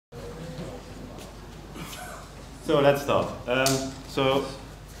So let's start. So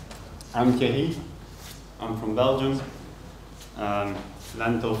I'm Thierry. I'm from Belgium.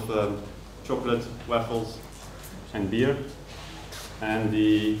 Land of chocolate, waffles, and beer, and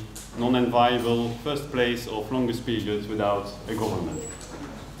the non-enviable first place of longest periods without a government.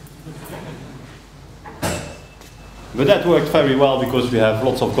 But that worked very well because we have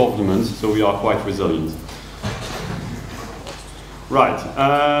lots of governments, so we are quite resilient.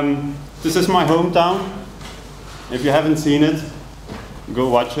 Right, this is my hometown. If you haven't seen it, go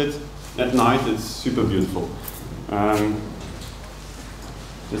watch it. At night, it's super beautiful.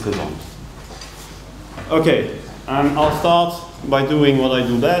 This is on. Okay, I'll start by doing what I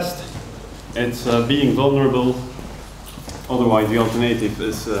do best. It's being vulnerable. Otherwise, the alternative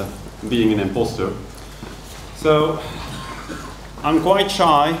is being an imposter. So, I'm quite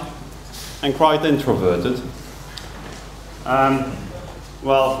shy and quite introverted.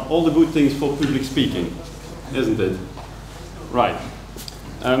 Well, all the good things for public speaking, isn't it? Right.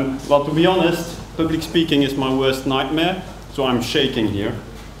 Well, to be honest, public speaking is my worst nightmare, so I'm shaking here.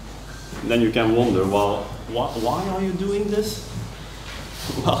 Then you can wonder, well, why are you doing this?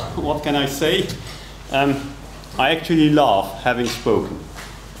 Well, what can I say? I actually love having spoken.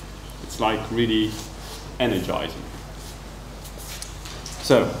 It's like really energizing.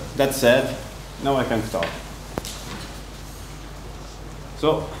 So, that said, now I can start.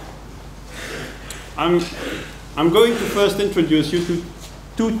 So, I'm going to first introduce you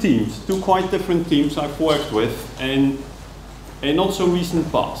to two quite different teams I've worked with in a not so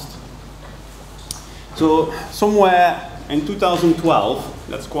recent past. So, somewhere in 2012,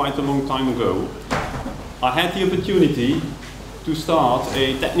 that's quite a long time ago, I had the opportunity to start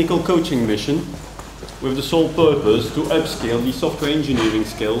a technical coaching mission with the sole purpose to upscale the software engineering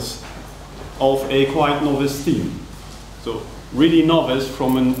skills of a quite novice team. So, really novice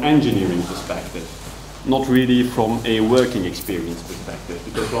from an engineering perspective, not really from a working experience perspective,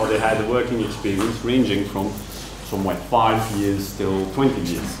 because well, they had a working experience ranging from somewhere 5 years till 20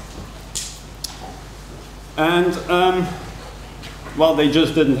 years. And well, they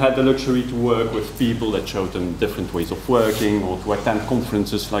just didn't have the luxury to work with people that showed them different ways of working or to attend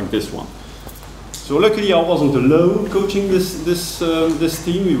conferences like this one. So luckily I wasn't alone coaching this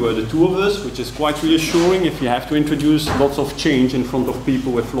team. We were the two of us, which is quite reassuring if you have to introduce lots of change in front of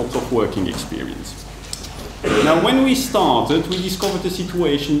people with lots of working experience. Now when we started, we discovered a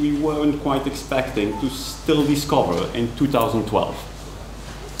situation we weren't quite expecting to still discover in 2012.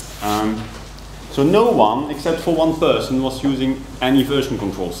 So no one, except for one person, was using any version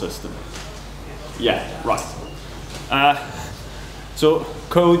control system. Yeah, right. So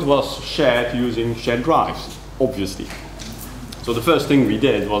code was shared using shared drives, obviously. So the first thing we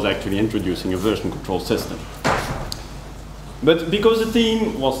did was actually introducing a version control system. But because the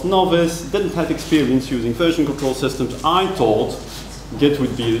team was novice, didn't have experience using version control systems, I thought Git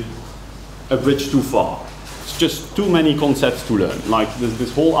would be a bridge too far. It's just too many concepts to learn. Like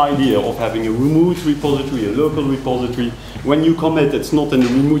this whole idea of having a remote repository, a local repository. When you commit, it's not in a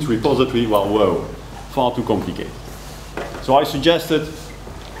remote repository. Well, whoa, far too complicated. So I suggested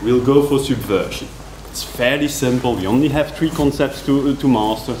we'll go for Subversion. It's fairly simple. We only have 3 concepts to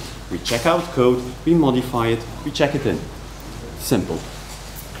master. We check out code, we modify it, we check it in. Simple.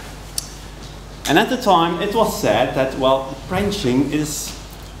 And at the time, it was said that, well, branching is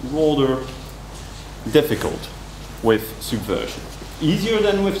rather difficult with Subversion. Easier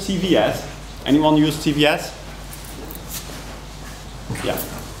than with CVS. Anyone use CVS? Yeah.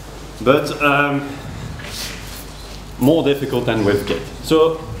 But more difficult than with Git.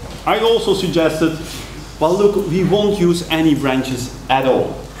 So I also suggested, well, look, we won't use any branches at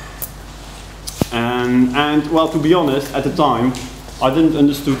all. And well, to be honest, at the time, I didn't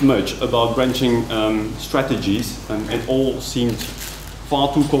understood much about branching strategies, and it all seemed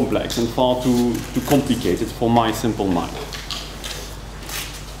far too complex and far too complicated for my simple mind.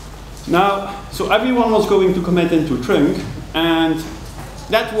 Now, so everyone was going to commit into trunk, and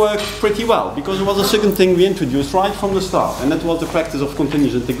that worked pretty well, because it was the second thing we introduced right from the start, and that was the practice of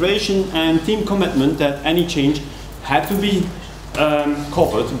continuous integration and team commitment that any change had to be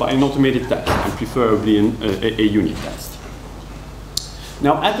covered by an automated test, and preferably a unit test.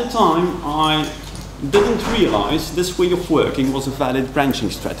 Now, at the time, I didn't realize this way of working was a valid branching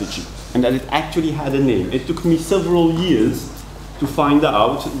strategy, and that it actually had a name. It took me several years to find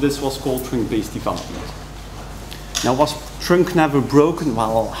out this was called trunk-based development. Now, was trunk never broken?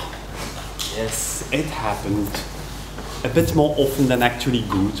 Well, yes, it happened. A bit more often than actually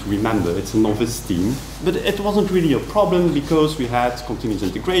good. Remember, it's a novice team. But it wasn't really a problem because we had continuous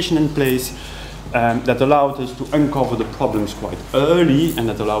integration in place that allowed us to uncover the problems quite early, and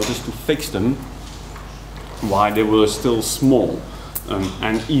that allowed us to fix them while they were still small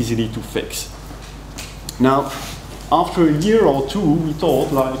and easily to fix. Now, after a year or two, we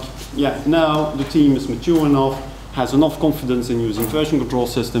thought, like, yeah, now the team is mature enough, has enough confidence in using version control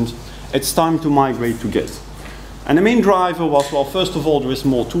systems, it's time to migrate to Git. And the main driver was, well, first of all, there is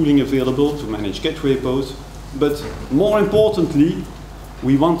more tooling available to manage Git repos, but more importantly,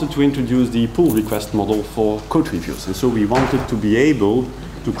 we wanted to introduce the pull request model for code reviews, and so we wanted to be able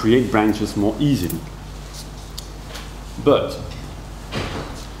to create branches more easily. But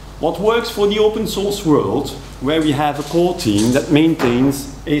what works for the open source world, where we have a core team that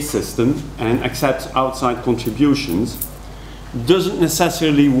maintains a system and accepts outside contributions, doesn't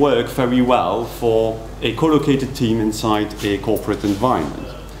necessarily work very well for a co-located team inside a corporate environment.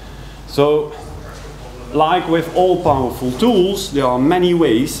 So, like with all powerful tools, there are many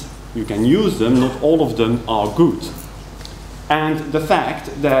ways you can use them, not all of them are good. And the fact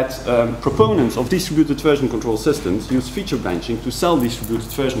that proponents of distributed version control systems use feature branching to sell distributed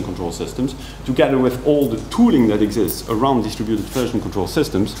version control systems, together with all the tooling that exists around distributed version control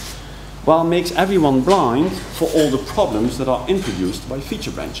systems, well, makes everyone blind for all the problems that are introduced by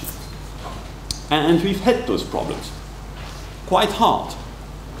feature branching. And we've hit those problems quite hard.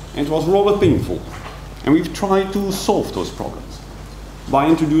 And it was rather painful. And we've tried to solve those problems by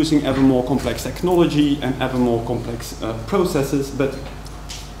introducing ever more complex technology and ever more complex processes, but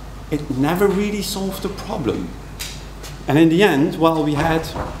it never really solved the problem. And in the end, well, we had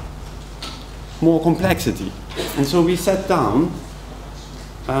more complexity. And so we sat down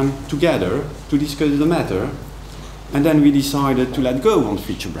together to discuss the matter, and then we decided to let go on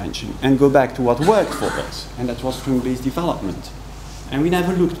feature branching and go back to what worked for us, and that was string-based development. And we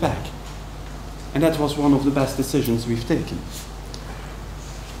never looked back. And that was one of the best decisions we've taken.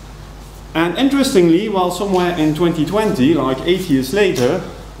 And interestingly, well, somewhere in 2020, like 8 years later,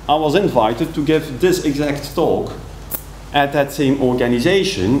 I was invited to give this exact talk at that same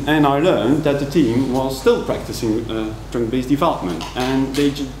organization, and I learned that the team was still practicing string-based development, and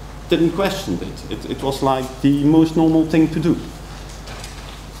they just didn't question it. It was like the most normal thing to do.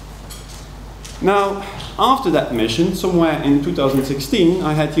 Now, after that mission, somewhere in 2016,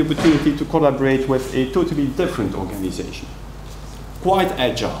 I had the opportunity to collaborate with a totally different organization. Quite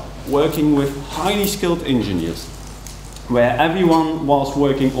agile, working with highly skilled engineers, where everyone was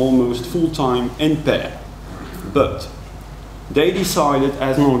working almost full-time in pair. But they decided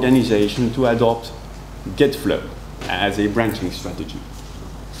as an organization to adopt Git flow as a branching strategy.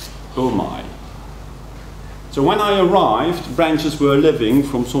 Oh my. So when I arrived, branches were living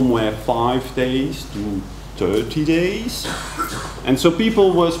from somewhere 5 days to 30 days. And so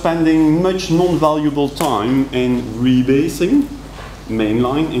people were spending much non-valuable time in rebasing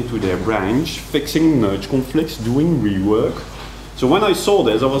mainline into their branch, fixing merge conflicts, doing rework. So when I saw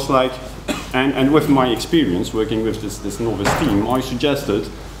this, I was like, and with my experience working with this novice team, I suggested,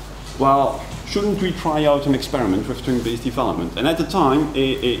 well, shouldn't we try out an experiment with string-based development? And at the time,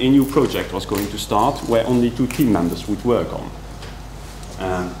 a new project was going to start where only 2 team members would work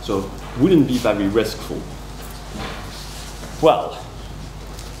on. So wouldn't be very riskful. Well,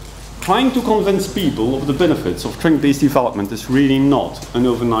 trying to convince people of the benefits of string-based development is really not an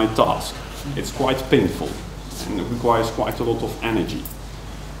overnight task. It's quite painful and it requires quite a lot of energy,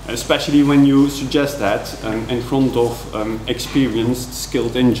 especially when you suggest that in front of experienced,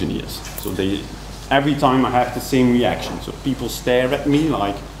 skilled engineers. So every time I have the same reaction. So people stare at me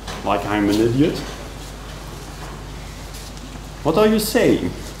like I'm an idiot. What are you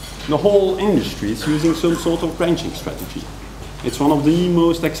saying? The whole industry is using some sort of branching strategy. It's one of the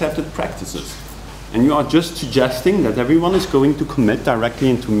most accepted practices. And you are just suggesting that everyone is going to commit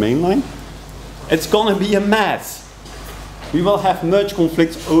directly into mainline? It's gonna be a mess. We will have merge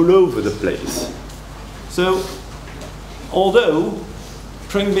conflicts all over the place. So, although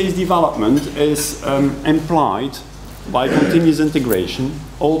string-based development is implied by continuous integration,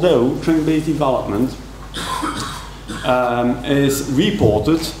 although string-based development is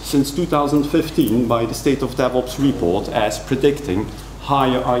reported since 2015 by the State of DevOps report as predicting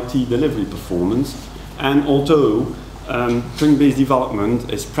higher IT delivery performance, and although string-based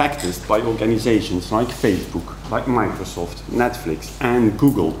development is practiced by organizations like Facebook, like Microsoft, Netflix, and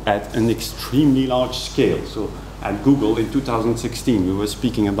Google at an extremely large scale. So at Google in 2016, we were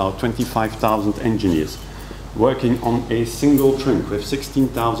speaking about 25,000 engineers working on a single trunk with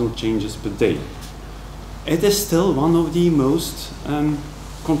 16,000 changes per day. It is still one of the most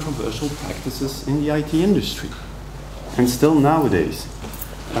controversial practices in the IT industry, and still nowadays.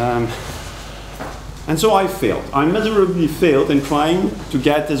 And so I failed. I miserably failed in trying to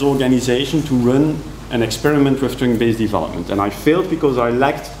get this organization to run an experiment with string-based development. And I failed because I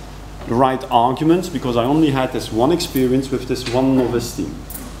lacked the right arguments because I only had this one experience with this one novice team.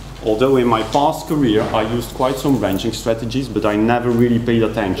 Although in my past career I used quite some branching strategies, but I never really paid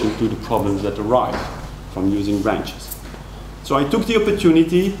attention to the problems that arise from using branches. So I took the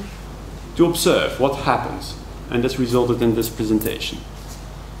opportunity to observe what happens, and this resulted in this presentation.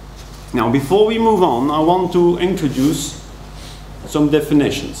 Now, before we move on, I want to introduce some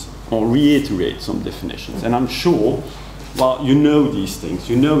definitions, or reiterate some definitions. And I'm sure, well, you know these things,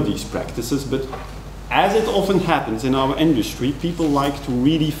 you know these practices, but as it often happens in our industry, people like to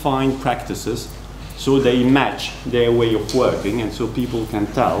redefine practices so they match their way of working, and so people can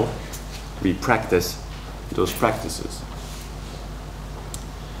tell we practice those practices.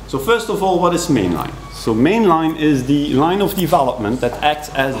 So first of all, what is mainline? So mainline is the line of development that acts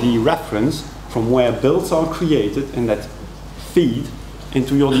as the reference from where builds are created and that feed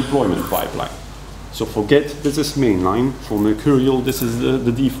into your deployment pipeline. So for Git, this is mainline. For Mercurial, this is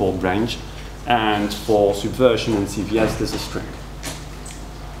the default branch. And for Subversion and CVS, this is string.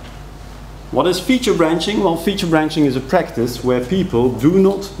 What is feature branching? Well, feature branching is a practice where people do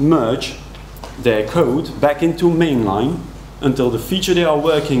not merge their code back into mainline until the feature they are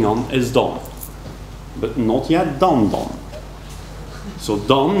working on is done. But not yet done. So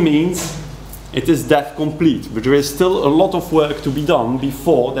done means it is dev complete, but there is still a lot of work to be done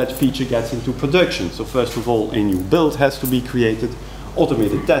before that feature gets into production. So first of all, a new build has to be created,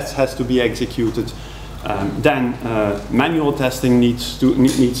 automated tests has to be executed, then manual testing needs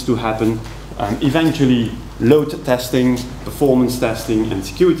to happen, eventually load testing, performance testing, and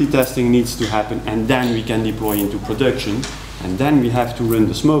security testing needs to happen, and then we can deploy into production, and then we have to run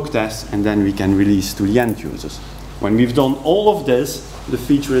the smoke tests, and then we can release to the end users. When we've done all of this, the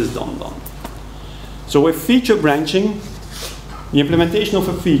feature is done. So with feature branching, the implementation of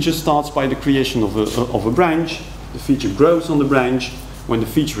a feature starts by the creation of a branch. The feature grows on the branch. When the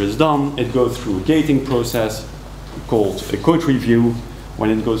feature is done, it goes through a gating process called a code review. When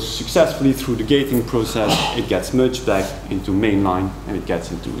it goes successfully through the gating process, it gets merged back into mainline, and it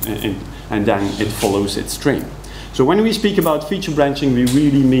gets into, and then it follows its train. So when we speak about feature branching, we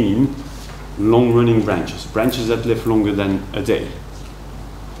really mean long-running branches, branches that live longer than a day.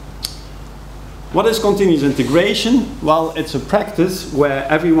 What is continuous integration? Well, it's a practice where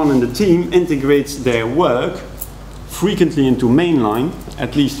everyone in the team integrates their work frequently into mainline,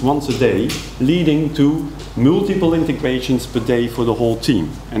 at least once a day, leading to multiple integrations per day for the whole team.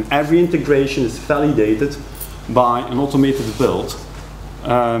 And every integration is validated by an automated build.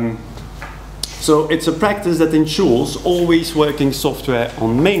 So it's a practice that ensures always working software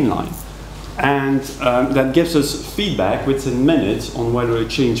on mainline. And that gives us feedback within minutes on whether a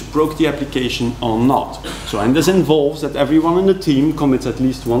change broke the application or not. So, and this involves that everyone in the team commits at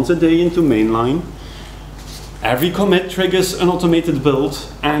least once a day into mainline. Every commit triggers an automated build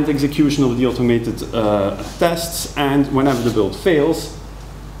and execution of the automated tests, and whenever the build fails,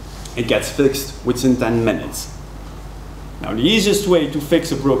 it gets fixed within 10 minutes. Now, the easiest way to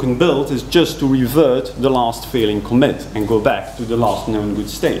fix a broken build is just to revert the last failing commit and go back to the last known good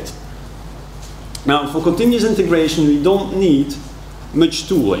state. Now, for continuous integration, we don't need much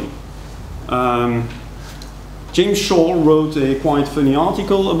tooling. James Shaw wrote a quite funny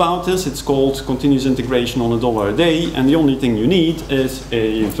article about this. It's called Continuous Integration on $1 a Day, and the only thing you need is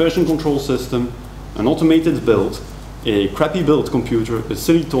a version control system, an automated build, a crappy build computer, a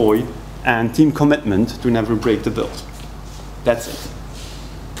silly toy, and team commitment to never break the build. That's it.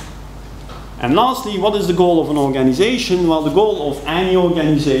 And lastly, what is the goal of an organization? Well, the goal of any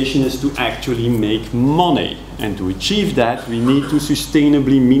organization is to actually make money. And to achieve that, we need to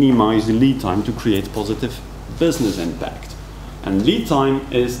sustainably minimize the lead time to create positive business impact. And lead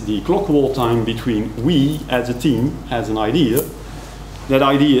time is the clock wall time between we, as a team, has an idea. That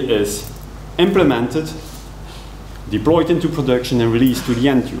idea is implemented, deployed into production, and released to the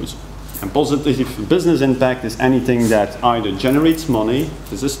end user. And positive business impact is anything that either generates money,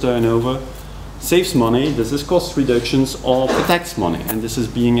 this is turnover, saves money, this is cost reductions, or protects money, and this is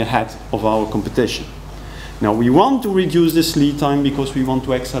being ahead of our competition. Now, we want to reduce this lead time because we want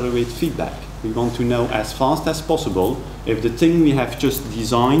to accelerate feedback. We want to know as fast as possible if the thing we have just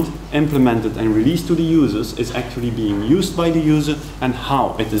designed, implemented, and released to the users is actually being used by the user and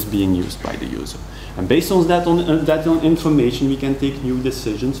how it is being used by the user. And based on that information, we can take new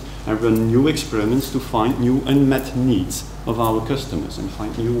decisions and run new experiments to find new unmet needs of our customers and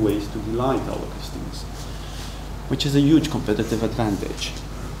find new ways to delight our customers, which is a huge competitive advantage.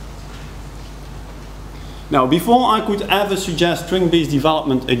 Now, before I could ever suggest string-based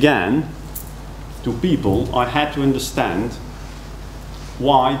development again to people, I had to understand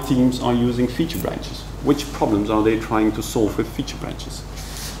why teams are using feature branches. Which problems are they trying to solve with feature branches?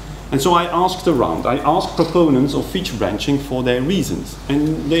 And so I asked around. I asked proponents of feature branching for their reasons.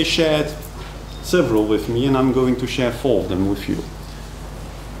 And they shared several with me, and I'm going to share 4 of them with you.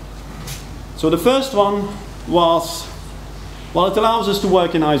 So the first one was, well, it allows us to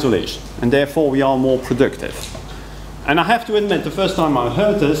work in isolation, and therefore we are more productive. And I have to admit, the first time I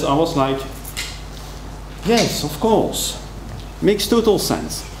heard this, I was like, yes, of course. Makes total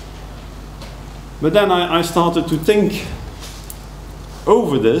sense. But then I started to think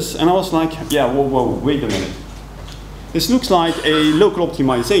over this, and I was like, yeah, whoa, wait a minute. This looks like a local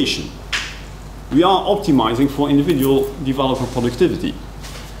optimization. We are optimizing for individual developer productivity.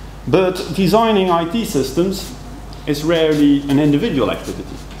 But designing IT systems is rarely an individual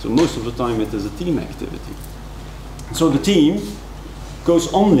activity. So most of the time it is a team activity. So the team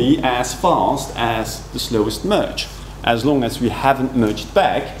goes only as fast as the slowest merge. As long as we haven't merged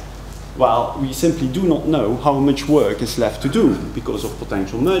back, well, we simply do not know how much work is left to do because of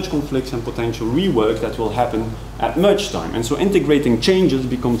potential merge conflicts and potential rework that will happen at merge time. And so integrating changes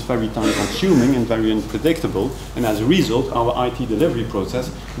becomes very time consuming and very unpredictable. And as a result, our IT delivery process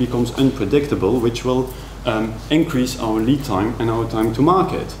becomes unpredictable, which will increase our lead time and our time to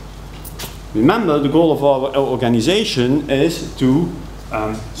market. Remember, the goal of our organization is to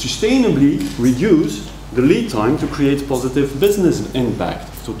sustainably reduce the lead time to create positive business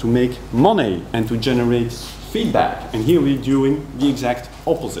impact, so to make money and to generate feedback. And here we're doing the exact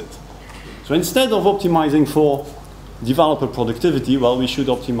opposite. So instead of optimizing for developer productivity, well, we should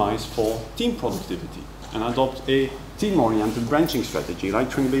optimize for team productivity and adopt a team-oriented branching strategy like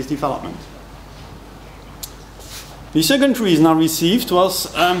tree-based development. The second reason I received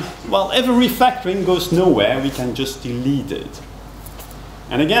was, well, if a refactoring goes nowhere, we can just delete it.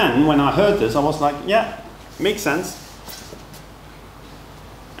 And again, when I heard this, I was like, yeah, makes sense.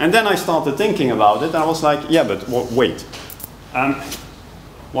 And then I started thinking about it, and I was like, yeah, but wait.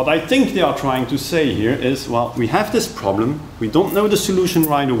 What I think they are trying to say here is, well, we have this problem, we don't know the solution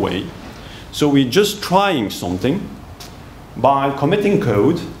right away, so we're just trying something by committing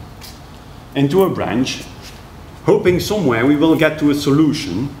code into a branch, hoping somewhere we will get to a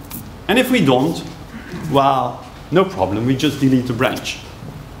solution, and if we don't, well, no problem, we just delete the branch.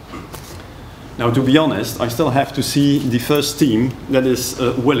 Now, to be honest, I still have to see the first team that is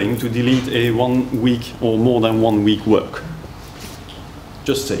willing to delete a 1 week or more than 1 week work.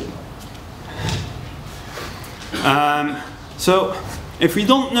 Just saying. So, if we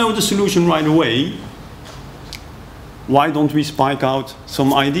don't know the solution right away, why don't we spike out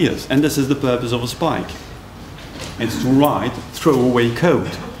some ideas? And this is the purpose of a spike. It's to write throwaway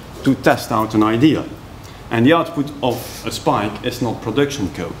code to test out an idea. And the output of a spike is not production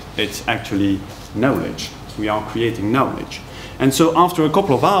code. It's actually knowledge. We are creating knowledge. And so after a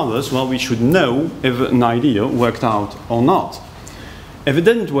couple of hours, well, we should know if an idea worked out or not. If it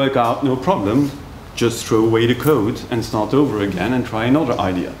didn't work out, no problem. Just throw away the code and start over again and try another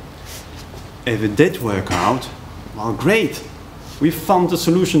idea. If it did work out, well, great. We found a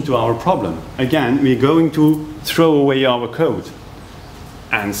solution to our problem. Again, we're going to throw away our code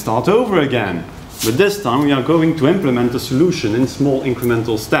and start over again. But this time we are going to implement the solution in small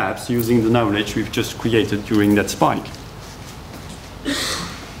incremental steps using the knowledge we've just created during that spike.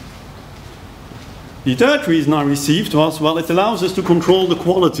 The third reason I received was, well, it allows us to control the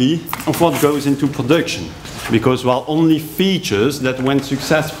quality of what goes into production. Because, well, only features that went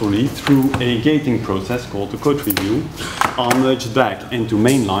successfully through a gating process called the code review are merged back into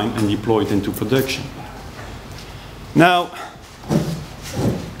mainline and deployed into production. Now,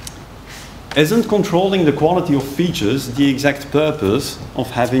 isn't controlling the quality of features the exact purpose of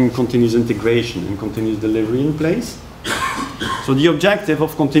having continuous integration and continuous delivery in place? So the objective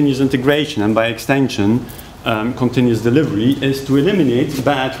of continuous integration, and by extension continuous delivery, is to eliminate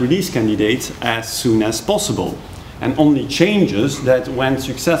bad release candidates as soon as possible. And only changes that went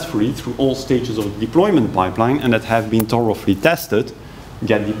successfully through all stages of the deployment pipeline and that have been thoroughly tested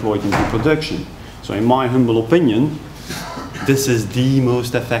get deployed into production. So in my humble opinion, this is the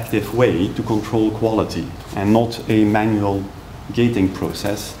most effective way to control quality and not a manual gating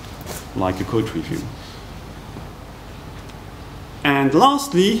process like a code review. And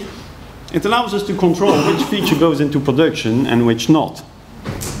lastly, it allows us to control which feature goes into production and which not.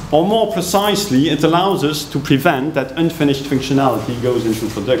 Or more precisely, it allows us to prevent that unfinished functionality goes into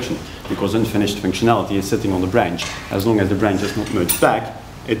production, because unfinished functionality is sitting on the branch. As long as the branch is not merged back,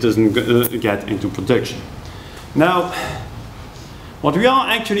 it doesn't get into production. Now, what we are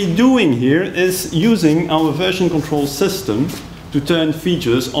actually doing here is using our version control system to turn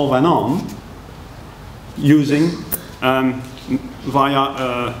features off and on using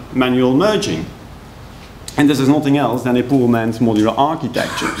via manual merging. And this is nothing else than a poor man's modular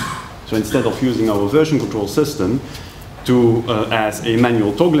architecture. So instead of using our version control system as a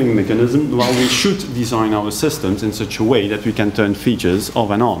manual toggling mechanism, well, we should design our systems in such a way that we can turn features off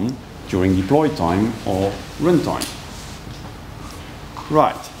and on during deploy time or runtime.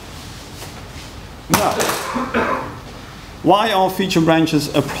 Right. Now, why are feature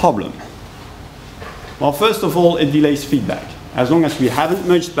branches a problem? Well, first of all, it delays feedback. As long as we haven't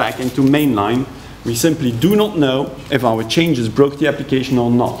merged back into mainline, we simply do not know if our changes broke the application or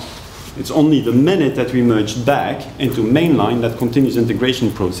not. It's only the minute that we merged back into mainline that continuous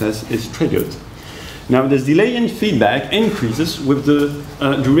integration process is triggered. Now, this delay in feedback increases with the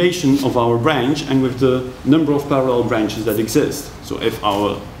duration of our branch and with the number of parallel branches that exist. So if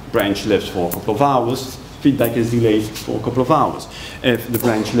our branch lives for a couple of hours, feedback is delayed for a couple of hours. If the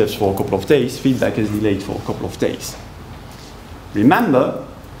branch lives for a couple of days, feedback is delayed for a couple of days. Remember,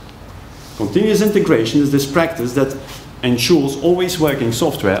 continuous integration is this practice that ensures always working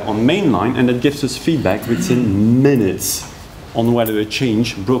software on mainline and that gives us feedback within minutes on whether a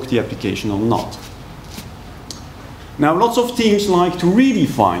change broke the application or not. Now, lots of teams like to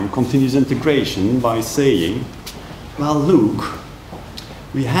redefine continuous integration by saying, well, look,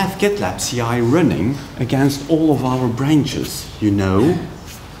 we have GitLab CI running against all of our branches, you know.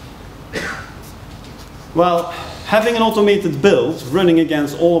 Well, having an automated build running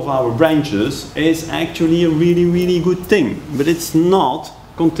against all of our branches is actually a really, really good thing, but it's not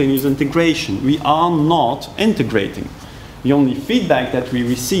continuous integration. We are not integrating. The only feedback that we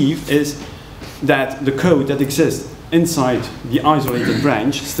receive is that the code that exists inside the isolated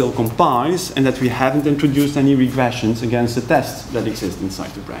branch still compiles and that we haven't introduced any regressions against the tests that exist inside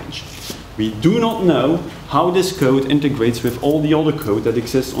the branch. We do not know how this code integrates with all the other code that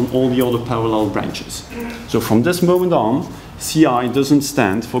exists on all the other parallel branches. So from this moment on, CI doesn't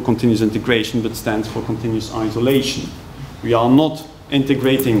stand for continuous integration, but stands for continuous isolation. We are not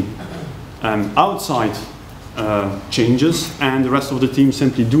integrating outside changes, and the rest of the team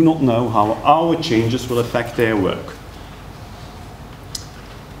simply do not know how our changes will affect their work.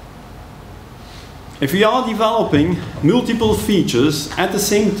 If we are developing multiple features at the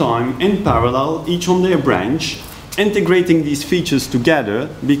same time in parallel, each on their branch, integrating these features together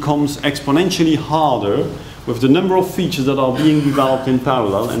becomes exponentially harder with the number of features that are being developed in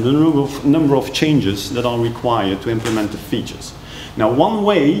parallel and the number of changes that are required to implement the features. Now, one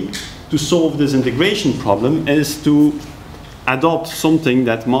way to solve this integration problem is to adopt something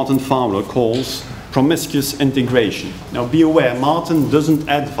that Martin Fowler calls promiscuous integration. Now, be aware, Martin doesn't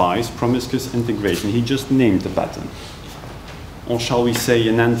advise promiscuous integration. He just named the pattern. Or shall we say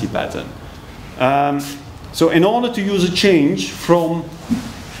an anti-pattern. So in order to use a change from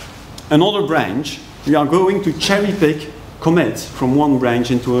another branch, we are going to cherry pick commits from one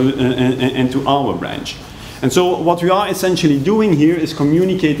branch into our branch. And so what we are essentially doing here is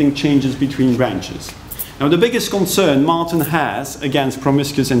communicating changes between branches. Now, the biggest concern Martin has against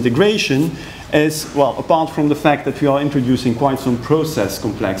promiscuous integration is, well, apart from the fact that we are introducing quite some process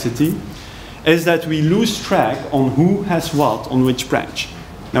complexity, is that we lose track on who has what on which branch.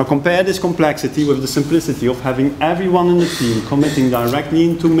 Now, compare this complexity with the simplicity of having everyone in the team committing directly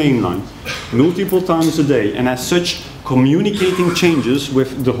into mainline multiple times a day, and as such communicating changes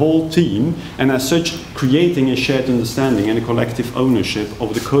with the whole team, and as such creating a shared understanding and a collective ownership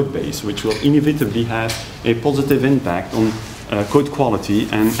of the code base, which will inevitably have a positive impact on code quality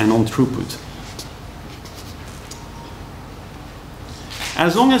and on throughput.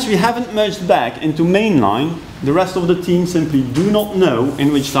 As long as we haven't merged back into mainline, the rest of the team simply do not know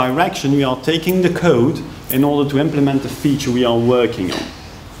in which direction we are taking the code in order to implement the feature we are working on.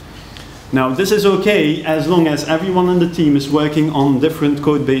 Now, this is okay as long as everyone in the team is working on different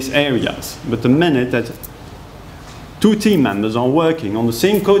code base areas. But the minute that two team members are working on the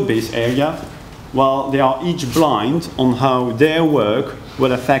same code base area, well, they are each blind on how their work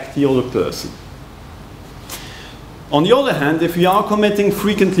will affect the other person. On the other hand, if we are committing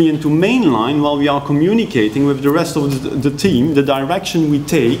frequently into mainline while we are communicating with the rest of the team, the direction we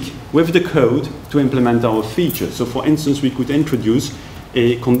take with the code to implement our feature. So for instance, we could introduce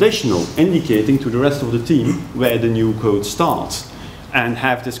a conditional indicating to the rest of the team where the new code starts and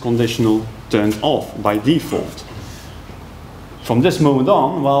have this conditional turned off by default. From this moment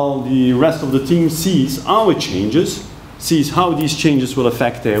on, well, the rest of the team sees our changes, sees how these changes will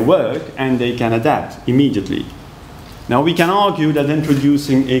affect their work, and they can adapt immediately. Now, we can argue that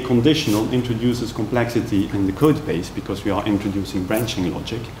introducing a conditional introduces complexity in the code base because we are introducing branching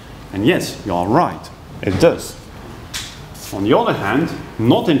logic. And yes, you are right, it does. On the other hand,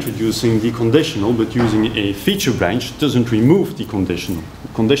 not introducing the conditional but using a feature branch doesn't remove the conditional.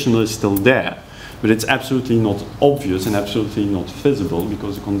 The conditional is still there. but it's absolutely not obvious and absolutely not visible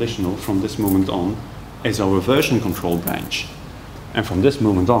because the conditional from this moment on is our version control branch. And from this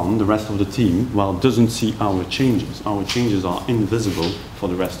moment on, the rest of the team, well, doesn't see our changes. Our changes are invisible for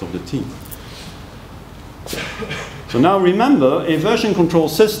the rest of the team. So now remember, a version control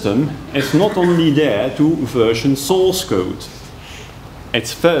system is not only there to version source code.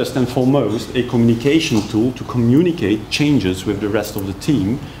 It's first and foremost a communication tool to communicate changes with the rest of the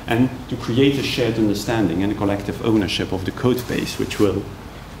team and to create a shared understanding and a collective ownership of the code base, which will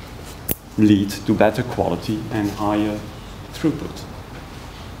lead to better quality and higher throughput.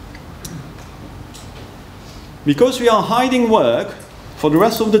 Because we are hiding work for the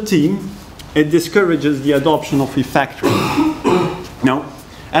rest of the team, it discourages the adoption of refactoring. Now,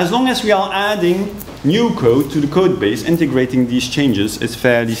 as long as we are adding new code to the code base, integrating these changes is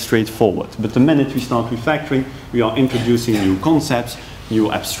fairly straightforward. But the minute we start refactoring, we are introducing new concepts,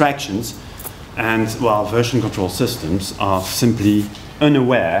 new abstractions, and well, version control systems are simply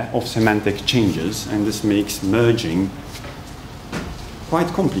unaware of semantic changes, and this makes merging quite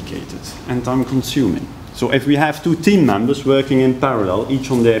complicated and time-consuming. So if we have two team members working in parallel,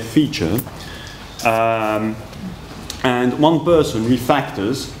 each on their feature, and one person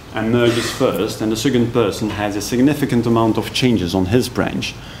refactors and merges first, and the second person has a significant amount of changes on his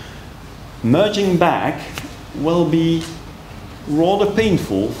branch, merging back will be rather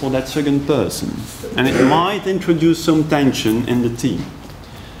painful for that second person, and it might introduce some tension in the team.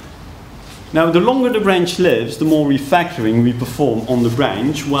 Now, the longer the branch lives, the more refactoring we perform on the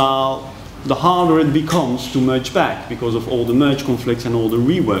branch, while the harder it becomes to merge back because of all the merge conflicts and all the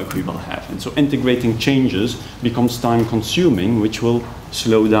rework we will have. And so integrating changes becomes time-consuming, which will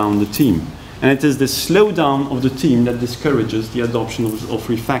slow down the team. And it is this slowdown of the team that discourages the adoption of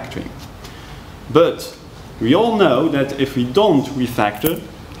refactoring. But we all know that if we don't refactor,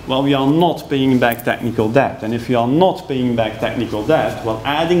 well, we are not paying back technical debt. And if we are not paying back technical debt, well,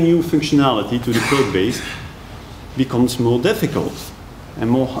 adding new functionality to the code base becomes more difficult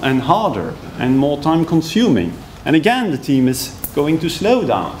and harder and more time consuming. And again, the team is going to slow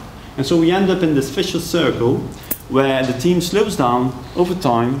down. And so we end up in this vicious circle where the team slows down over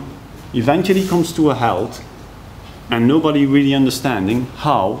time, eventually comes to a halt, and nobody really understanding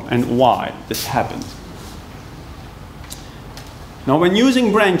how and why this happened. Now, when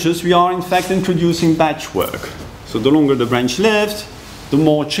using branches, we are in fact introducing batch work. So the longer the branch lives, the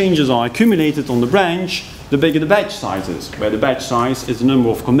more changes are accumulated on the branch, the bigger the batch size is, where the batch size is the number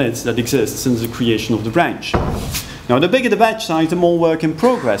of commits that exist since the creation of the branch. Now, the bigger the batch size, the more work in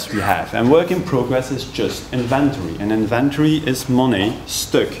progress we have. And work in progress is just inventory. And inventory is money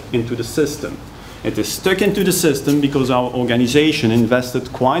stuck into the system. It is stuck into the system because our organization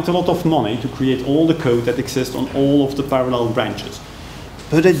invested quite a lot of money to create all the code that exists on all of the parallel branches.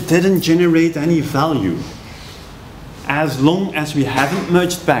 But it didn't generate any value. As long as we haven't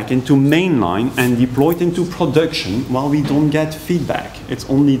merged back into mainline and deployed into production, well, we don't get feedback. It's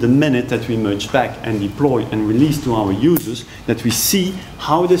only the minute that we merge back and deploy and release to our users that we see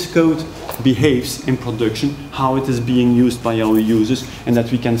how this code behaves in production, how it is being used by our users, and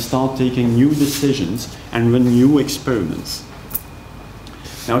that we can start taking new decisions and run new experiments.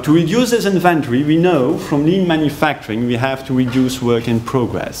 Now, to reduce this inventory, we know from lean manufacturing we have to reduce work in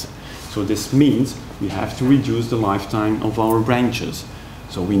progress. So this means we have to reduce the lifetime of our branches.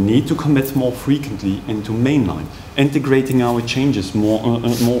 So we need to commit more frequently into mainline, integrating our changes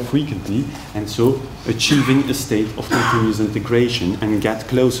more frequently, and so achieving a state of continuous integration and get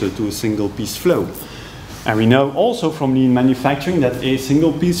closer to a single piece flow. And we know also from lean manufacturing that a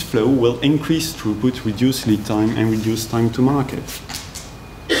single piece flow will increase throughput, reduce lead time, and reduce time to market.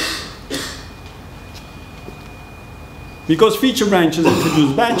 Because feature branches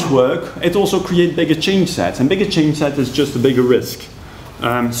introduce batch work, it also creates bigger change sets, and bigger change set is just a bigger risk.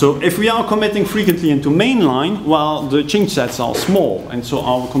 So if we are committing frequently into mainline, well, the change sets are small, and so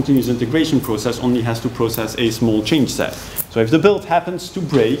our continuous integration process only has to process a small change set. So if the build happens to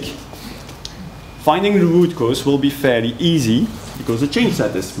break, finding the root cause will be fairly easy because the change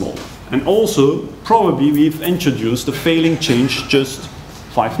set is small. And also, probably we've introduced a failing change just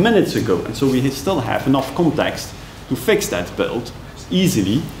 5 minutes ago, and so we still have enough context to fix that build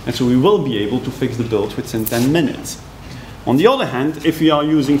easily, and so we will be able to fix the build within 10 minutes. On the other hand, if we are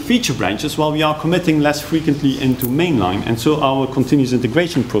using feature branches, well, we are committing less frequently into mainline, and so our continuous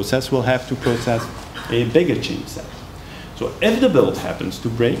integration process will have to process a bigger change set. So if the build happens to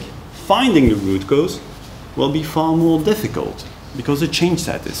break, finding the root cause will be far more difficult because the change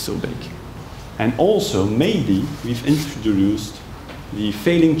set is so big. And also, maybe we've introduced the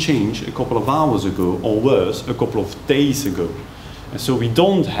failing change a couple of hours ago, or worse, a couple of days ago. And so we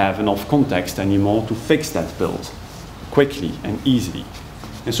don't have enough context anymore to fix that build quickly and easily.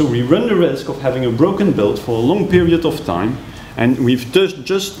 And so we run the risk of having a broken build for a long period of time, and we've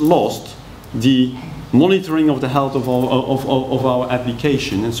just lost the monitoring of the health of our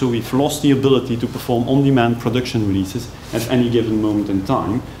application, and so we've lost the ability to perform on-demand production releases at any given moment in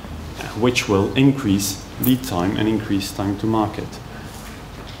time, which will increase lead time and increase time to market.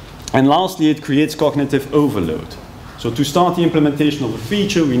 And lastly, it creates cognitive overload. So to start the implementation of a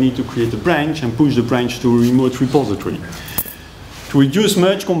feature, we need to create a branch and push the branch to a remote repository. To reduce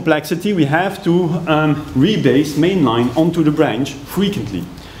merge complexity, we have to rebase mainline onto the branch frequently.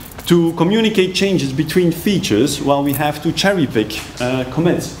 To communicate changes between features, well, we have to cherry pick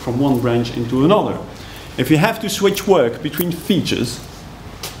commits from one branch into another. If we have to switch work between features,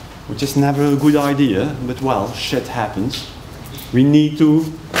 which is never a good idea, but well, shit happens, we need to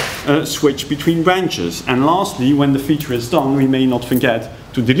switch between branches. And lastly, when the feature is done, we may not forget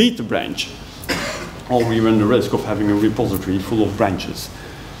to delete the branch, or we run the risk of having a repository full of branches.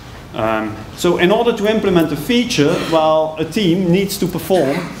 So in order to implement a feature, well, a team needs to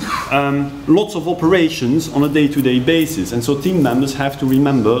perform lots of operations on a day-to-day basis. And so team members have to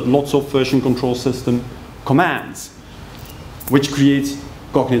remember lots of version control system commands, which creates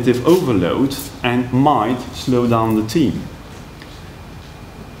cognitive overload and might slow down the team.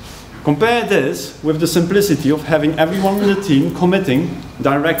 Compare this with the simplicity of having everyone in the team committing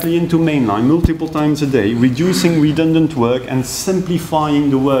directly into mainline multiple times a day, reducing redundant work and simplifying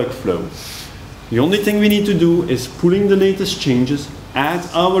the workflow. The only thing we need to do is pulling the latest changes, add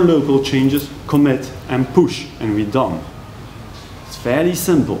our local changes, commit and push, and we're done. It's fairly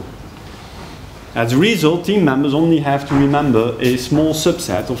simple. As a result, team members only have to remember a small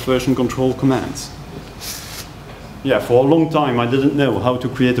subset of version control commands. Yeah, for a long time I didn't know how to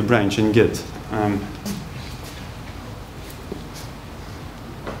create a branch in Git.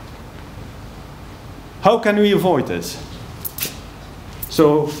 How can we avoid this?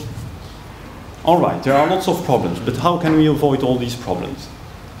 So, all right, there are lots of problems, but how can we avoid all these problems?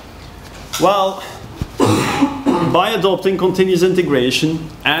 Well, by adopting continuous integration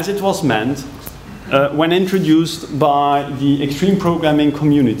as it was meant when introduced by the extreme programming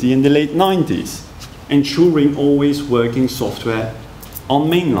community in the late 90s. Ensuring always working software on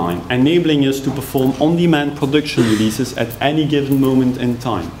mainline, enabling us to perform on-demand production releases at any given moment in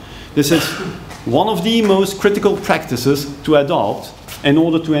time. This is one of the most critical practices to adopt in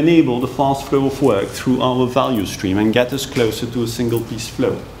order to enable the fast flow of work through our value stream and get us closer to a single piece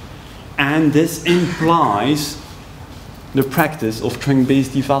flow. And this implies the practice of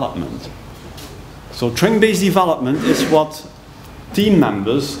trunk-based development. So trunk-based development is what team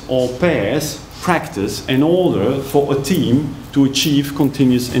members or pairs practice in order for a team to achieve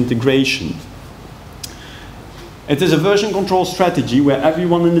continuous integration. It is a version control strategy where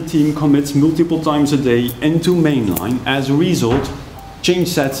everyone in the team commits multiple times a day into mainline. As a result, change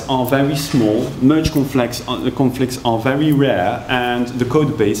sets are very small, merge conflicts are very rare, and the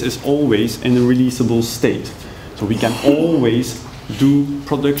code base is always in a releasable state. So we can always do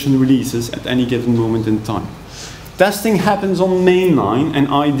production releases at any given moment in time. Testing happens on mainline, and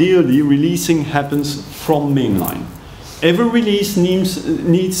ideally releasing happens from mainline. If a release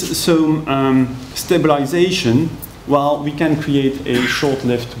needs some stabilization, well, we can create a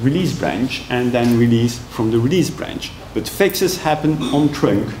short-lived release branch and then release from the release branch. But fixes happen on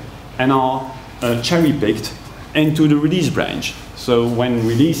trunk and are cherry-picked into the release branch. So when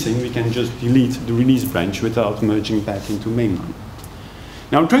releasing, we can just delete the release branch without merging back into mainline.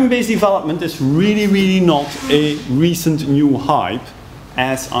 Now, trunk-based development is really not a recent new hype,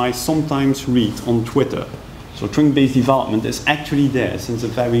 as I sometimes read on Twitter. So trunk-based development is actually there since a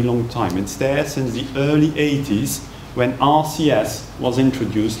very long time. It's there since the early 80s, when RCS was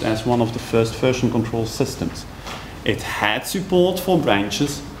introduced as one of the first version control systems. It had support for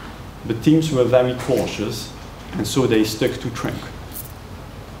branches, but teams were very cautious, and so they stuck to trunk.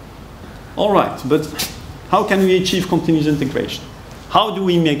 All right, but how can we achieve continuous integration? How do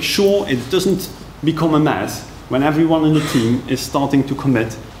we make sure it doesn't become a mess when everyone in the team is starting to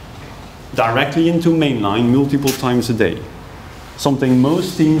commit directly into mainline multiple times a day? Something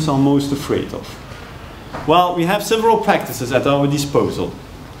most teams are most afraid of. Well, we have several practices at our disposal.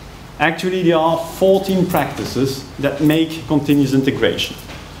 Actually, there are 14 practices that make continuous integration.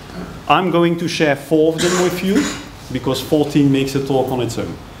 I'm going to share 4 of them with you, because 14 makes a talk on its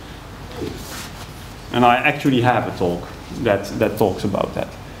own. And I actually have a talk that talks about that.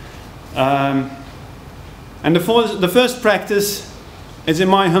 And the first practice is, in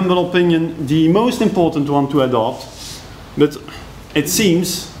my humble opinion, the most important one to adopt, but it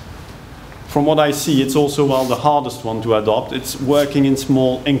seems from what I see, it's also, well, the hardest one to adopt. It's working in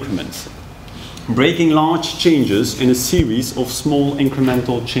small increments. Breaking large changes in a series of small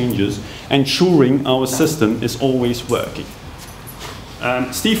incremental changes, ensuring our system is always working.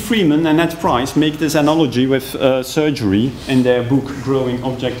 Steve Freeman and Ed Price make this analogy with surgery in their book Growing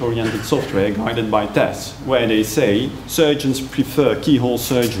Object-Oriented Software Guided by Tests, where they say surgeons prefer keyhole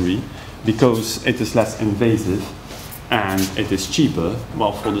surgery because it is less invasive and it is cheaper,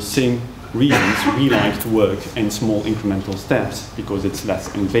 while for the same reasons we like to work in small incremental steps because it's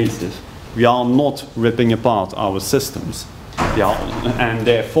less invasive. We are not ripping apart our systems, and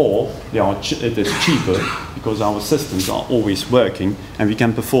therefore it is cheaper because our systems are always working and we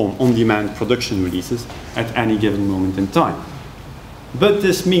can perform on-demand production releases at any given moment in time. But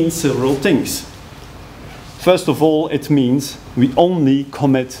this means several things. First of all, it means we only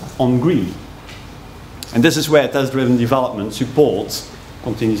commit on green. And this is where test-driven development supports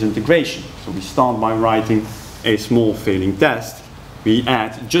continuous integration. So we start by writing a small failing test. We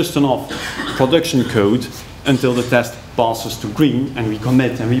add just enough production code until the test passes to green, and we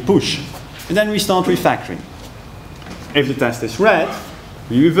commit and we push. And then we start refactoring. If the test is red,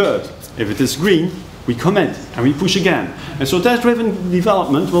 we revert. If it is green, we commit and we push again. And so test-driven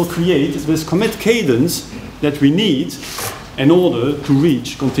development will create this commit cadence that we need in order to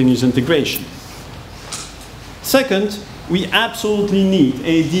reach continuous integration. Second, we absolutely need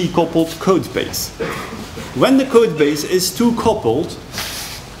a decoupled code base. When the code base is too coupled,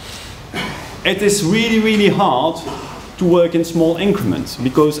 it is really, really hard to work in small increments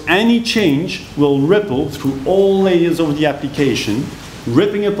because any change will ripple through all layers of the application,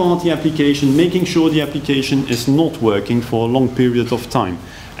 ripping apart the application, making sure the application is not working for a long period of time,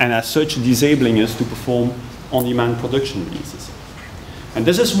 and as such disabling us to perform on-demand production releases. And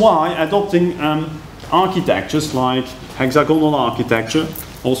this is why adopting architectures like hexagonal architecture,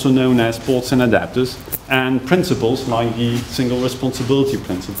 also known as ports and adapters, and principles like the single responsibility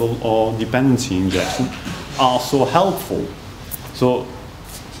principle or dependency injection are so helpful. So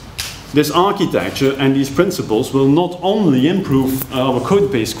this architecture and these principles will not only improve our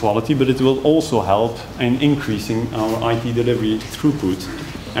code base quality, but it will also help in increasing our IT delivery throughput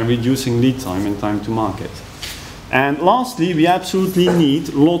and reducing lead time and time to market. And lastly, we absolutely need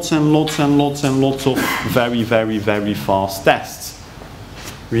lots and lots and lots and lots of very, very, very fast tests.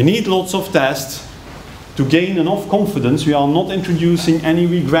 We need lots of tests to gain enough confidence we are not introducing any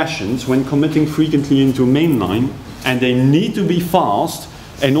regressions when committing frequently into mainline, and they need to be fast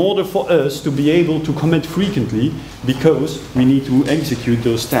in order for us to be able to commit frequently because we need to execute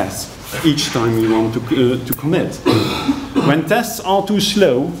those tests each time we want to commit. When tests are too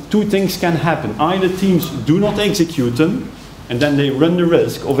slow, two things can happen. Either teams do not execute them, and then they run the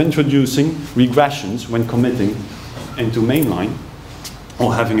risk of introducing regressions when committing into mainline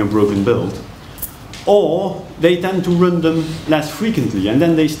or having a broken build. Or they tend to run them less frequently, and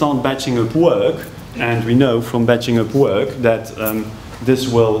then they start batching up work, and we know from batching up work that this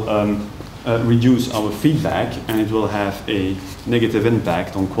will reduce our feedback, and it will have a negative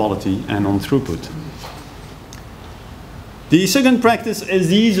impact on quality and on throughput. The second practice is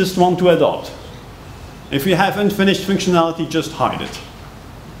the easiest one to adopt. If you have unfinished functionality, just hide it.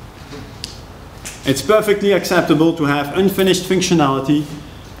 It's perfectly acceptable to have unfinished functionality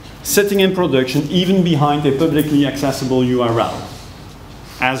sitting in production, even behind a publicly accessible URL,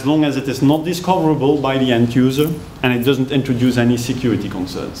 as long as it is not discoverable by the end user and it doesn't introduce any security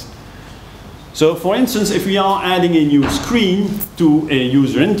concerns. So for instance, if we are adding a new screen to a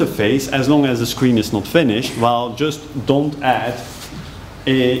user interface, as long as the screen is not finished, well, just don't add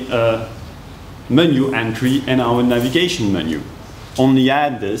a menu entry in our navigation menu. Only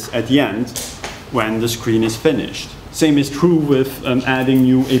add this at the end when the screen is finished. Same is true with adding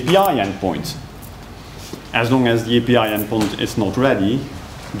new API endpoints. As long as the API endpoint is not ready,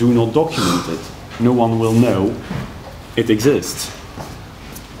 do not document it. No one will know it exists.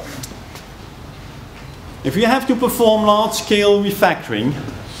 If you have to perform large-scale refactoring,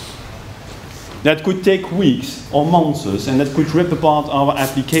 that could take weeks or months, and that could rip apart our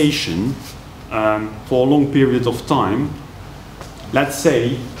application for a long period of time. Let's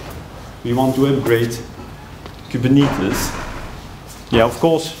say we want to upgrade Kubernetes. Yeah, of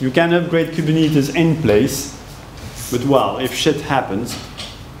course, you can upgrade Kubernetes in place, but well, if shit happens,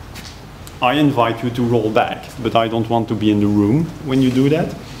 I invite you to roll back, but I don't want to be in the room when you do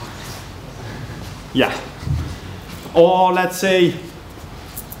that. Yeah. Or let's say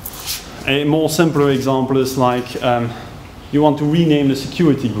a more simpler example is like you want to rename the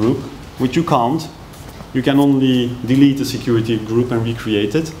security group, which you can't. You can only delete the security group and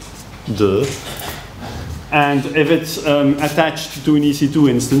recreate it. Duh. And if it's attached to an EC2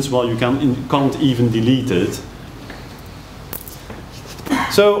 instance, well, you can't even delete it.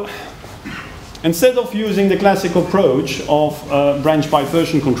 So instead of using the classic approach of branch by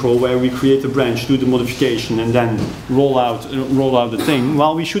version control, where we create a branch, do the modification, and then roll out the thing,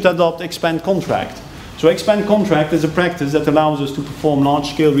 well, we should adopt expand contract. So expand contract is a practice that allows us to perform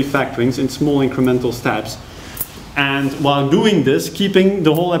large-scale refactorings in small incremental steps. And while doing this, keeping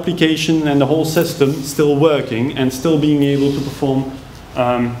the whole application and the whole system still working and still being able to perform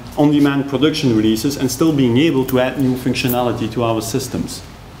on-demand production releases and still being able to add new functionality to our systems.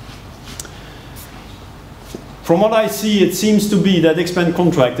 From what I see, it seems to be that expand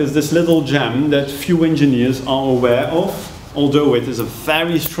contract is this little gem that few engineers are aware of, although it is a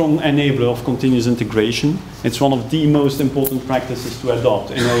very strong enabler of continuous integration. It's one of the most important practices to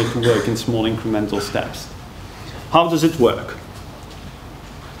adopt in order to work in small incremental steps. How does it work?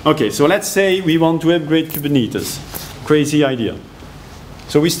 Okay, so let's say we want to upgrade Kubernetes. Crazy idea.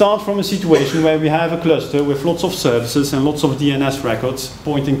 So we start from a situation where we have a cluster with lots of services and lots of DNS records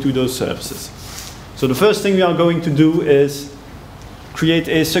pointing to those services. So the first thing we are going to do is create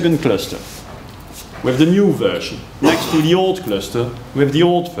a second cluster with the new version next to the old cluster with the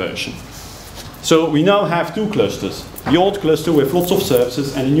old version. So we now have two clusters, the old cluster with lots of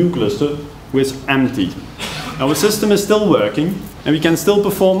services and a new cluster with empty. Our system is still working and we can still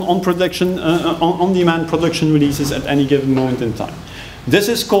perform on-demand production releases at any given moment in time. This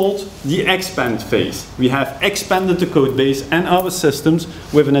is called the expand phase. We have expanded the code base and our systems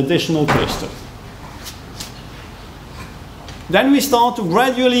with an additional cluster. Then we start to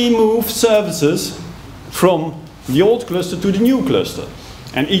gradually move services from the old cluster to the new cluster.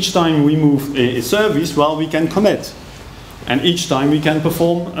 And each time we move a service, well, we can commit. And each time we can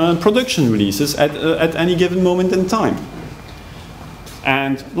perform production releases at any given moment in time.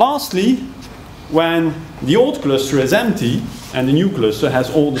 And lastly, when the old cluster is empty and the new cluster has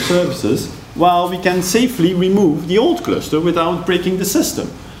all the services, well, we can safely remove the old cluster without breaking the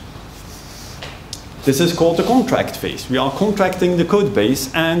system. This is called the contract phase. We are contracting the code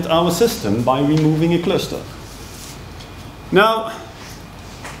base and our system by removing a cluster. Now,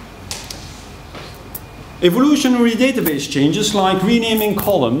 evolutionary database changes like renaming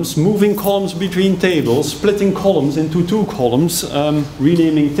columns, moving columns between tables, splitting columns into two columns,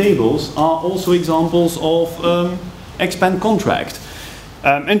 renaming tables are also examples of expand contract.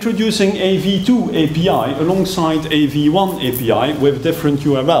 Introducing a V2 API alongside a V1 API with different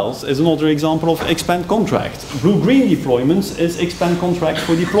URLs is another example of expand contract. Blue-green deployments is expand contract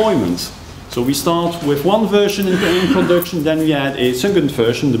for deployments. So we start with one version in production, then we add a second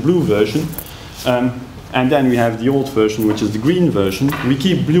version, the blue version, and then we have the old version, which is the green version. We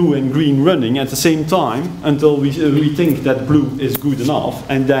keep blue and green running at the same time until we think that blue is good enough,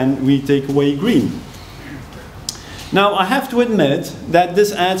 and then we take away green. Now, I have to admit that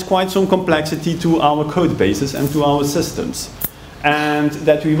this adds quite some complexity to our code bases and to our systems, and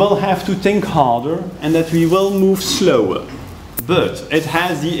that we will have to think harder and that we will move slower. But it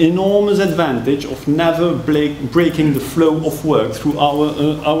has the enormous advantage of never breaking the flow of work through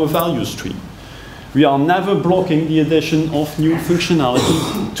our value stream. We are never blocking the addition of new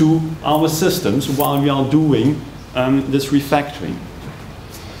functionality to our systems while we are doing this refactoring.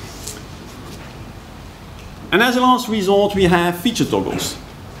 And as a last resort, we have feature toggles.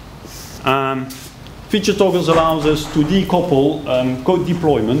 Feature toggles allows us to decouple code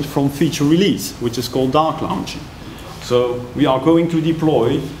deployment from feature release, which is called dark launching. So we are going to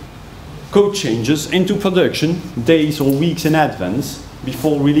deploy code changes into production days or weeks in advance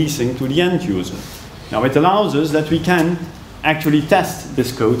before releasing to the end user. Now it allows us that we can actually test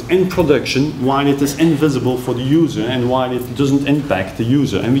this code in production while it is invisible for the user and while it doesn't impact the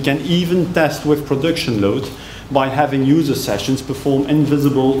user. And we can even test with production load by having user sessions perform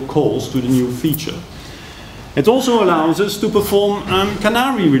invisible calls to the new feature. It also allows us to perform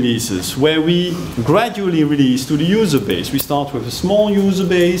canary releases where we gradually release to the user base. We start with a small user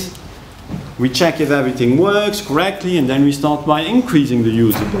base, we check if everything works correctly, and then we start by increasing the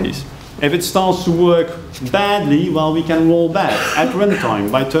user base. If it starts to work badly, well, we can roll back at runtime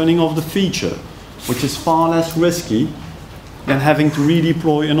by turning off the feature, which is far less risky than having to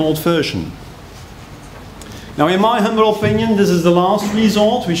redeploy an old version. Now, in my humble opinion, this is the last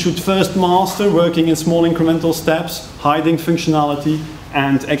resort. We should first master working in small incremental steps, hiding functionality,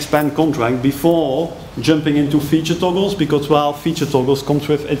 and expand contract before jumping into feature toggles, because, well, feature toggles comes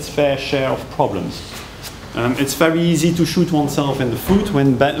with its fair share of problems. It's very easy to shoot oneself in the foot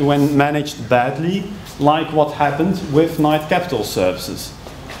when managed badly, like what happened with Knight Capital Services.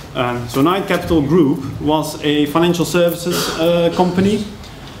 So Knight Capital Group was a financial services company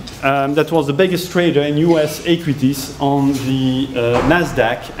that was the biggest trader in US equities on the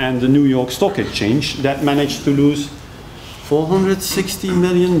NASDAQ and the New York Stock Exchange, that managed to lose $460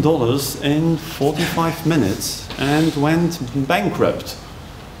 million in 45 minutes and went bankrupt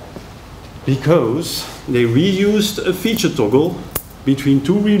because they reused a feature toggle between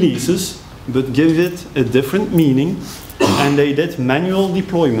two releases but give it a different meaning, and they did manual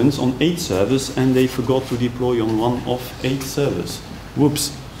deployments on 8 servers and they forgot to deploy on one of 8 servers.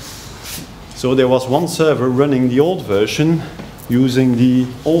 Whoops. So there was one server running the old version using the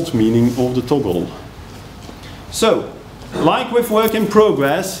old meaning of the toggle. So, like with work in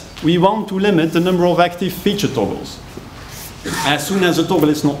progress, we want to limit the number of active feature toggles. As soon as a toggle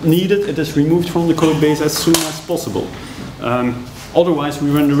is not needed, it is removed from the code base as soon as possible. Otherwise, we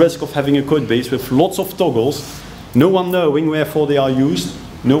run the risk of having a code base with lots of toggles, no one knowing wherefore they are used,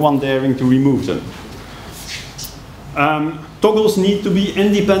 no one daring to remove them. Toggles need to be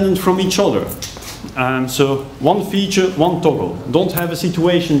independent from each other. So one feature, one toggle. Don't have a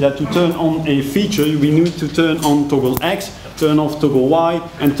situation that to turn on a feature, we need to turn on toggle X, turn off toggle Y,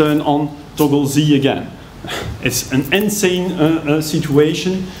 and turn on toggle Z again. It's an insane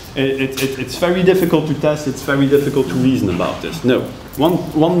situation. It's very difficult to test. It's very difficult to reason about this. No,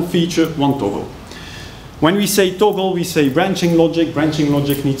 one feature, one toggle. When we say toggle, we say branching logic. Branching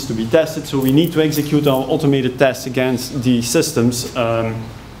logic needs to be tested, so we need to execute our automated tests against the systems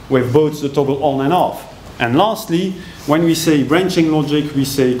with both the toggle on and off. And lastly, when we say branching logic, we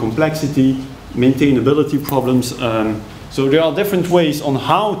say complexity, maintainability problems. So there are different ways on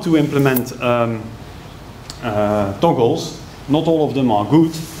how to implement toggles. Not all of them are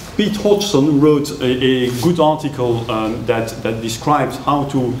good. Pete Hodgson wrote a good article that describes how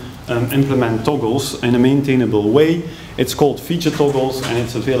to implement toggles in a maintainable way. It's called Feature Toggles, and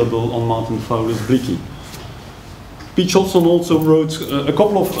it's available on Martin Fowler's Wiki. Pete Hodgson also wrote a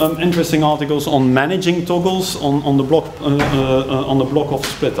couple of interesting articles on managing toggles on the block of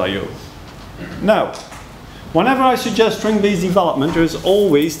Split.io. Now, whenever I suggest string-based development, there is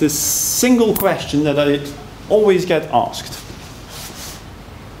always this single question that I always get asked.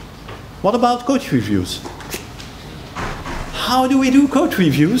 What about code reviews? How do we do code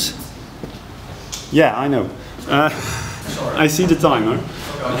reviews? Yeah, I know. I see the timer.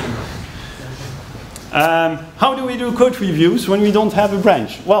 How do we do code reviews when we don't have a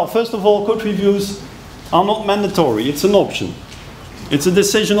branch? Well, first of all, code reviews are not mandatory. It's an option. It's a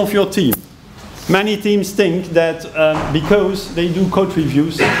decision of your team. Many teams think that because they do code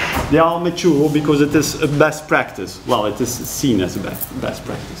reviews, they are mature because it is a best practice. Well, it is seen as a best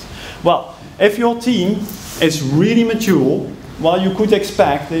practice. Well, if your team is really mature, well, you could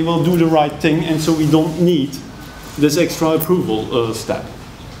expect they will do the right thing, and so we don't need this extra approval step.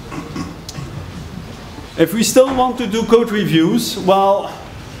 If we still want to do code reviews, well,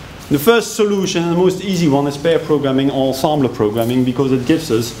 the first solution and the most easy one is pair programming or assembler programming, because it gives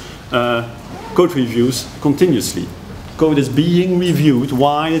us code reviews continuously. Code is being reviewed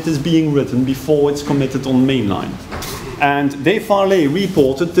while it is being written before it's committed on mainline. And Dave Farley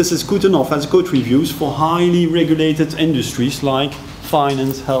reported this is good enough as code reviews for highly regulated industries like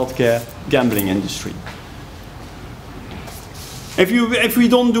finance, healthcare, gambling industry. If we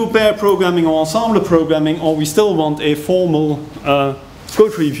don't do pair programming or assembler programming, or we still want a formal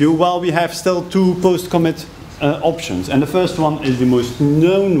code review, well, we have still two post-commit options. And the first one is the most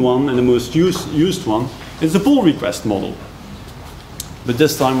known one and the most used one, is the pull request model. But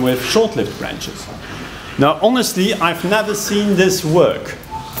this time with short-lived branches. Now, honestly, I've never seen this work.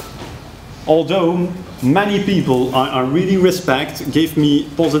 Although many people I really respect gave me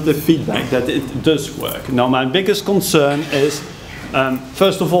positive feedback that it does work. Now, my biggest concern is,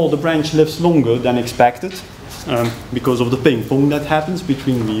 first of all, the branch lives longer than expected because of the ping pong that happens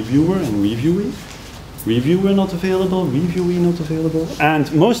between reviewer and reviewee. Reviewer not available, reviewee not available.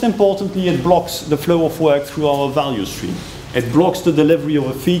 And most importantly, it blocks the flow of work through our value stream. It blocks the delivery of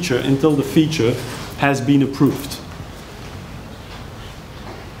a feature until the feature has been approved.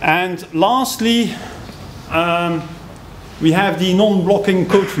 And lastly, we have the non-blocking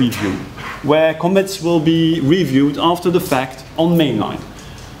code review, where commits will be reviewed after the fact on mainline.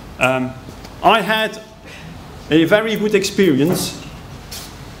 I had a very good experience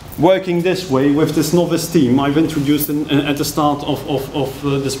working this way with this novice team I've introduced at the start of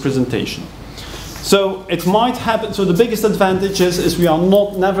this presentation. So it might happen, so the biggest advantage is we are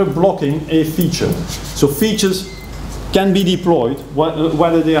never blocking a feature. So features can be deployed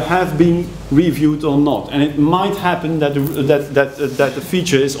whether they have been reviewed or not. And it might happen that the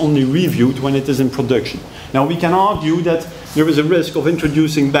feature is only reviewed when it is in production. Now we can argue that there is a risk of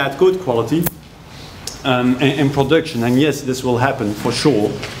introducing bad code quality in production, and yes, this will happen for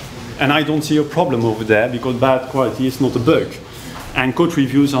sure. And I don't see a problem over there because bad quality is not a bug. And code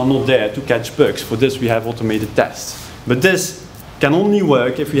reviews are not there to catch bugs. For this, we have automated tests. But this can only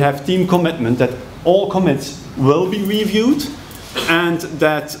work if we have team commitment that all commits will be reviewed, and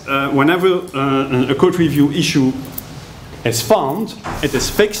that whenever a code review issue is found, it is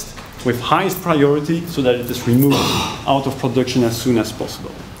fixed with highest priority so that it is removed out of production as soon as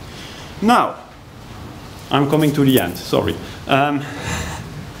possible. Now, I'm coming to the end, sorry.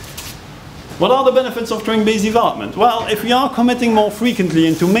 What are the benefits of string-based development? Well, if we are committing more frequently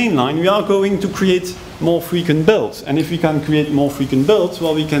into mainline, we are going to create more frequent builds. And if we can create more frequent builds,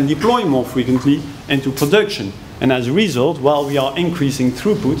 well, we can deploy more frequently into production. And as a result, well, we are increasing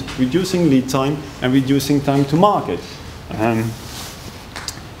throughput, reducing lead time, and reducing time to market.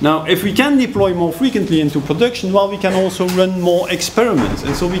 Now, if we can deploy more frequently into production, well, we can also run more experiments.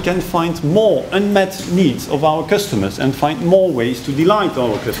 And so we can find more unmet needs of our customers and find more ways to delight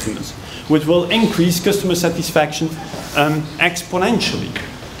our customers, which will increase customer satisfaction exponentially.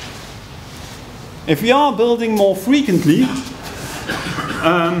 If we are building more frequently,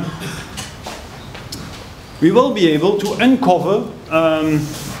 we will be able to uncover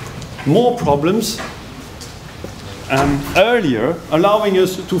more problems earlier, allowing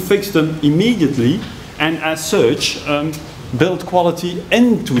us to fix them immediately, and as such, build quality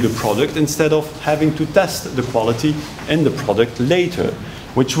into the product instead of having to test the quality in the product later,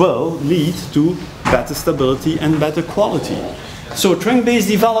 which will lead to better stability and better quality. So string-based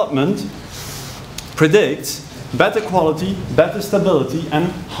development predicts better quality, better stability, and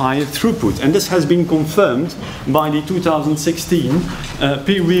higher throughput. And this has been confirmed by the 2016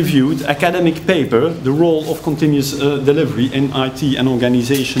 peer-reviewed academic paper, The Role of Continuous Delivery in IT and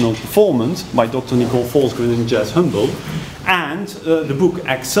Organizational Performance, by Dr. Nicole Volsgren and Jess Humble, and the book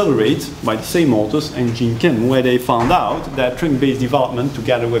Accelerate, by the same authors, and Gene Kim, where they found out that string-based development,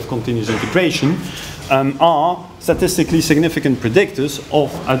 together with continuous integration, are statistically significant predictors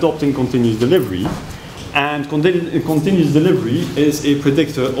of adopting continuous delivery. And continuous delivery is a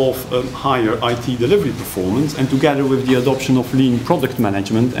predictor of higher IT delivery performance, and together with the adoption of lean product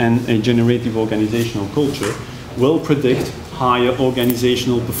management and a generative organizational culture, will predict higher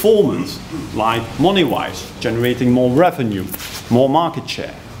organizational performance, like money-wise, generating more revenue, more market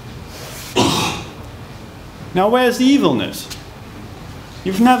share. Now, where's the evilness?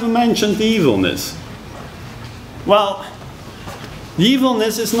 You've never mentioned the evilness. Well, the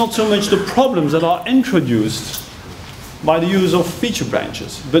evilness is not so much the problems that are introduced by the use of feature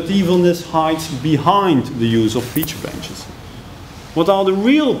branches, but the evilness hides behind the use of feature branches. What are the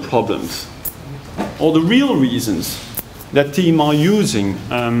real problems, or the real reasons that teams are using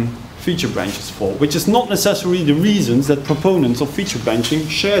feature branches for, which is not necessarily the reasons that proponents of feature branching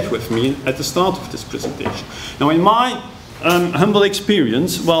shared with me at the start of this presentation. Now, in my humble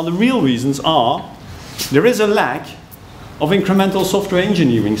experience, well, the real reasons are there is a lack of incremental software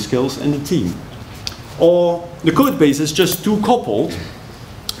engineering skills in the team, or the code base is just too coupled,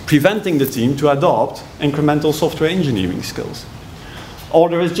 preventing the team to adopt incremental software engineering skills, or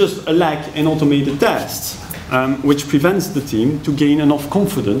there is just a lack in automated tests, which prevents the team to gain enough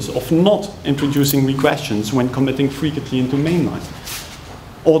confidence of not introducing regressions when committing frequently into mainline,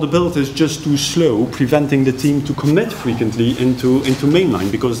 or the build is just too slow, preventing the team to commit frequently into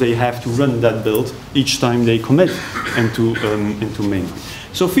mainline because they have to run that build each time they commit into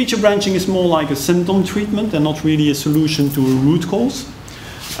mainline. So feature branching is more like a symptom treatment and not really a solution to a root cause.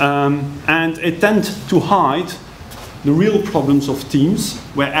 And it tends to hide the real problems of teams,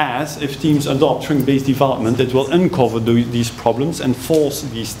 whereas if teams adopt string-based development, it will uncover these problems and force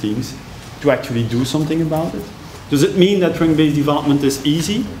these teams to actually do something about it. Does it mean that string-based development is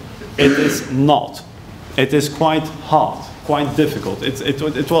easy? It is not. It is quite hard, quite difficult.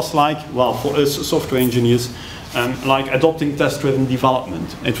 It was like, well, for us software engineers, like adopting test-driven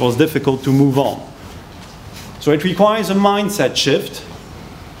development. It was difficult to move on. So it requires a mindset shift.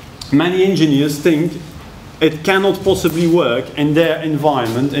 Many engineers think it cannot possibly work in their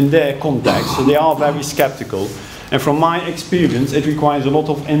environment, in their context, so they are very skeptical. And from my experience, it requires a lot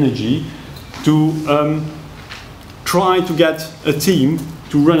of energy to try to get a team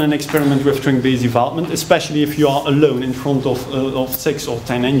to run an experiment with string-based development, especially if you are alone in front of 6 or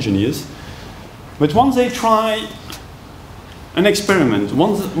 10 engineers. But once they try an experiment,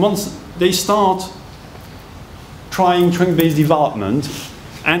 once they start trying string-based development,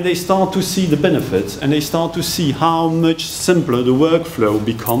 and they start to see the benefits, and they start to see how much simpler the workflow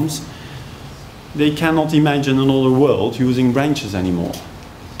becomes, they cannot imagine another world using branches anymore.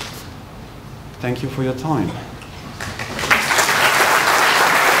 Thank you for your time.